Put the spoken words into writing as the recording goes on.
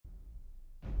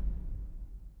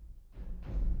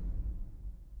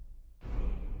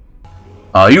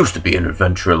I used to be an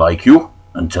adventurer like you,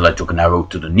 until I took an arrow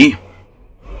to the knee.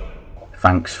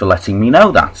 Thanks for letting me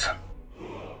know that.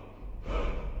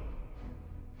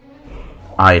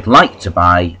 I'd like to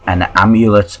buy an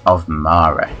amulet of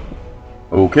Mara.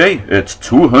 Okay, it's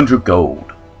 200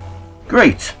 gold.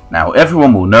 Great, now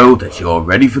everyone will know that you're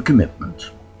ready for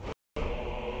commitment.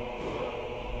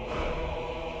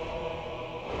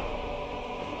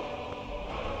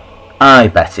 I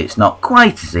bet it's not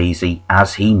quite as easy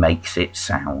as he makes it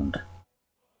sound.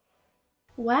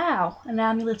 Wow, an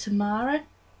amulet of Mara?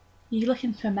 You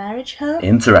looking for marriage, huh?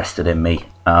 Interested in me,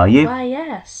 are you? Why,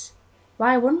 yes.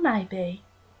 Why wouldn't I be?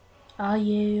 Are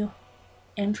you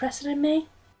interested in me?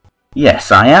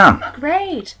 Yes, I am.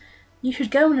 Great! You should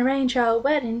go and arrange our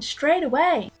wedding straight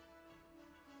away.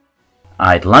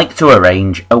 I'd like to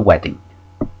arrange a wedding.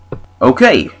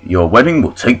 Okay, your wedding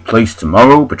will take place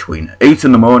tomorrow between 8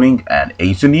 in the morning and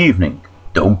 8 in the evening.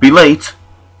 Don't be late.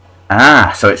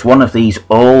 Ah, so it's one of these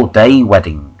all-day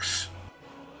weddings.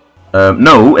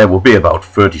 No, it will be about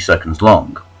 30 seconds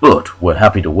long, but we're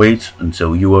happy to wait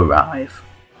until you arrive.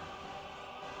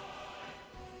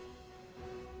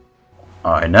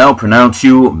 I now pronounce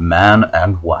you man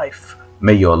and wife.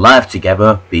 May your life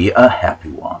together be a happy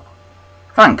one.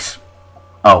 Thanks.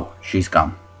 Oh, she's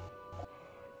gone.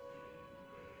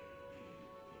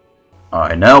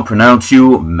 I now pronounce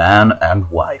you man and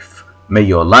wife. May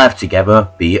your life together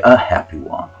be a happy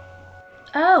one.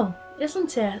 Oh,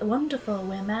 isn't it wonderful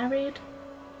we're married?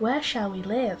 Where shall we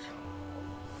live?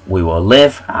 We will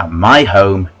live at my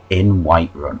home in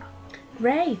Whiterun.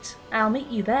 Great, I'll meet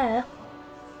you there.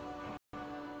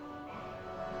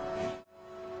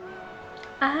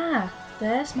 Ah,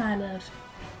 there's my love.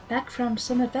 Back from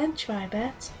some adventure, I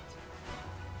bet.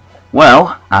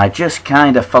 Well, I just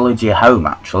kinda followed you home,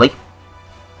 actually.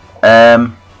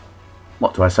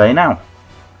 What do I say now?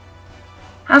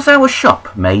 Has our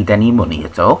shop made any money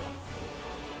at all?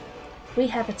 We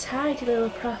have a tidy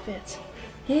little profit.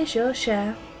 Here's your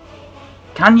share.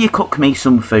 Can you cook me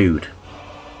some food?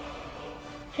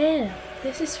 Here,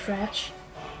 this is fresh.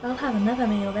 I'll have another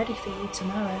meal ready for you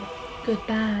tomorrow.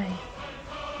 Goodbye,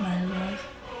 my love.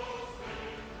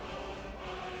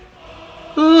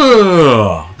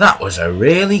 That was a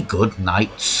really good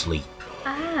night's sleep.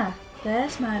 Ah,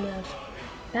 there's my love.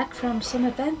 Back from some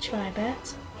adventure, I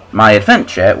bet. My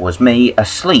adventure was me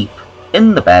asleep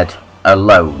in the bed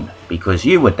alone because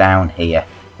you were down here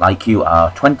like you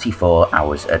are 24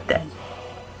 hours a day.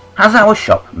 Has our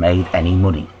shop made any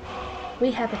money?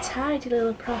 We have a tidy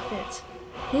little profit.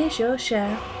 Here's your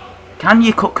share. Can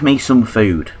you cook me some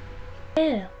food?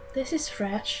 Here, this is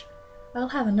fresh. I'll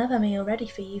have another meal ready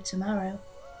for you tomorrow.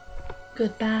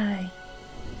 Goodbye,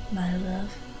 my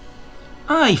love.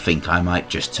 I think I might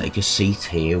just take a seat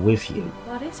here with you.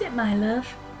 What is it, my love?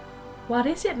 What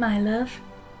is it, my love?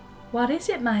 What is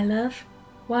it, my love?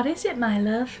 What is it, my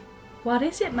love? What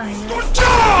is it, my love?